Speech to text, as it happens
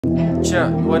Yeah,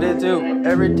 what it do?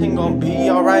 Everything gon' be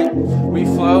alright. We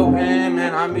floating,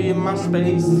 man. I'm in my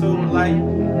space so light.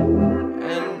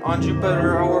 And on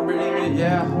Jupiter orbiting it,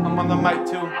 yeah. I'm on the mic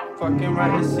too. Fucking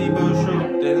right, it's Cboesch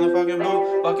shoot. In the fucking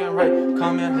booth, fucking right.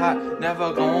 Coming hot,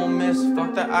 never gon' miss.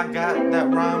 Fuck that, I got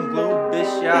that rhyme glue,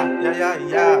 bitch.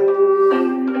 Yeah.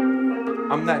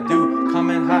 I'm that dude,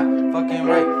 coming hot, fucking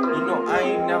right. You know I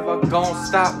ain't never gon'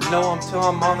 stop, no, until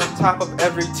I'm on the top of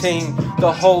everything.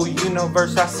 The whole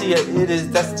universe, I see it, it is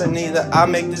destiny that I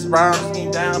make this rhyme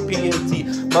scheme down, P.A.T.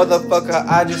 Motherfucker,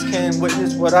 I just can't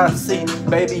witness what I see.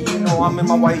 Baby, you know I'm in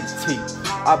my white tee.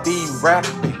 I be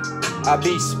rapping, I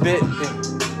be spitting.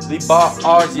 The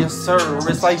bars, yes sir,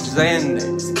 it's like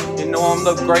Xanax. You know I'm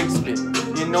the great spit,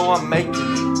 you know I'm making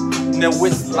it. Now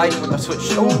it's light with a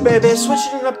switch. Oh baby,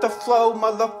 switching up the flow.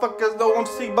 Motherfuckers know I'm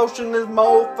Cboesch in this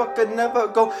motherfucker. Never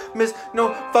go miss.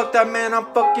 No, fuck that man. I'm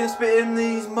fucking spitting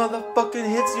these motherfucking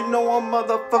hits. You know I'm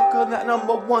motherfucker that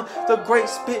 #1. The great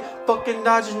spit. Fucking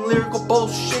dodging lyrical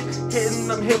bullshit. Hitting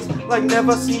them hits like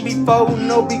never seen before.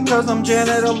 No, because I'm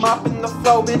Janet. I'm mopping the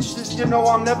flow. Bitches, you know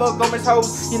I'm never gonna miss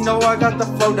hoes. You know I got the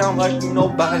flow down like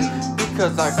nobody.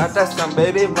 Because I got that sound,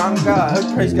 baby. Rhyme God.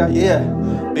 Praise God, yeah.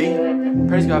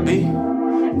 Praise God, B.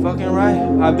 Fucking right,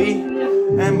 I be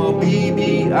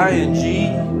M-O-B-B-I-N-G.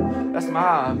 That's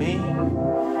my me.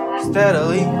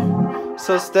 Steadily,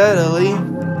 so steadily.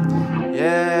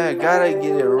 Yeah, gotta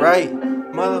get it right.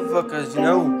 Motherfuckers, you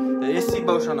know, it's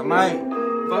Cboesch on the mic.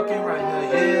 Fucking right,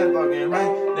 yeah, fucking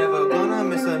right. Never gonna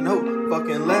miss a note.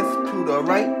 Fucking left to the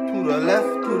right, to the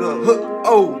left, to the hook.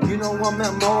 Oh, you know I'm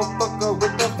that motherfucker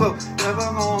with the flow. Never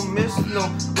gonna miss no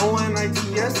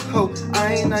O-N-I-T-S ho.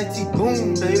 I ain't IT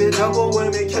boom, baby. Double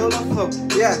whammy, kill the flow.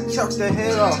 Yeah, chop the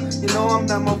head off. You know I'm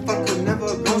that motherfucker,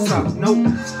 never gonna stop. Nope,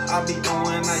 I be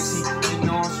O-N-I-T. You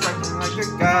know I'm striking like a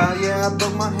guy. Yeah, I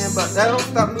broke my hand, but that don't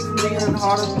stop me from being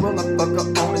hard as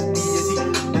motherfucker on this B.A.T.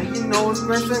 Now you know it's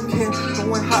Grand Slam King,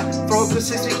 going hot. Throw up the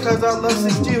 60 cause I love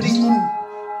 6 duty. Ooh.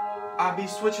 I be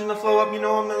switching the flow up, you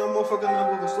know I'm not a motherfucker,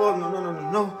 never slow.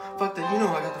 No. Fuck that, you know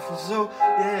I got the flow so,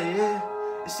 yeah.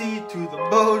 See to the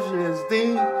Bojan's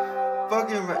thing.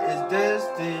 Fucking right, it's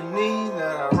destiny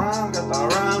that I rhyme. Got the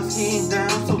rhyme scheme down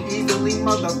so easily.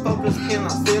 Motherfuckers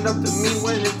cannot stand up to me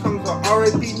when it comes to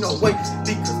R.A.P. No way,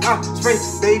 because I spray,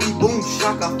 baby, boom,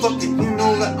 shock. I fuck it, you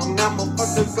know that I'm that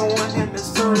motherfucker going in this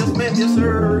service, man, yes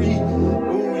sir. Ooh,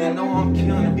 you know I'm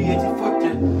killing the B.A.T. Fuck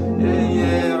it.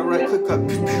 Yeah, alright, click up.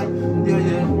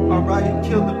 Yeah, alright,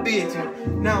 kill the B.A.T.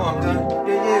 Now I'm done.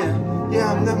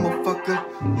 Yeah, I'm that motherfucker.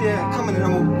 Yeah, coming in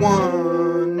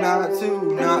 #1, not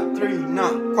 2, not 3,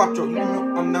 not quattro. You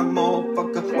know I'm that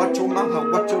motherfucker. Watch your mouth,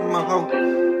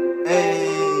 Hey,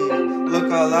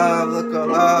 look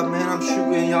alive, man. I'm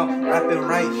shooting y'all, rapping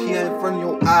right here in front of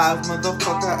your eyes,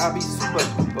 motherfucker. I be super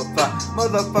fly.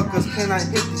 Motherfuckers, can I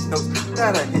hit these notes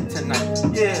that I hit tonight?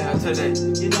 Yeah, today.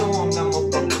 You know I'm that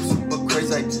motherfucker, super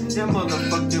crazy. Yeah,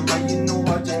 motherfucker, right? You know I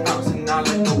just bouncing out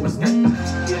like no escape.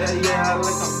 Yeah,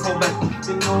 like I'm probate.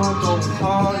 You know I'm going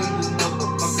hard in this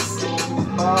motherfucker.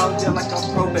 Yeah, like I'm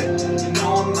probate. You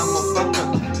know I'm that motherfucker.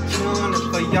 Killing it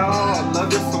for y'all. I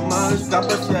love it so much. God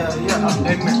bless, yeah.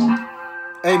 Amen.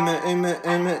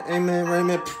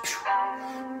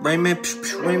 Raymond.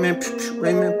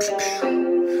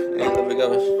 Hey, there we go.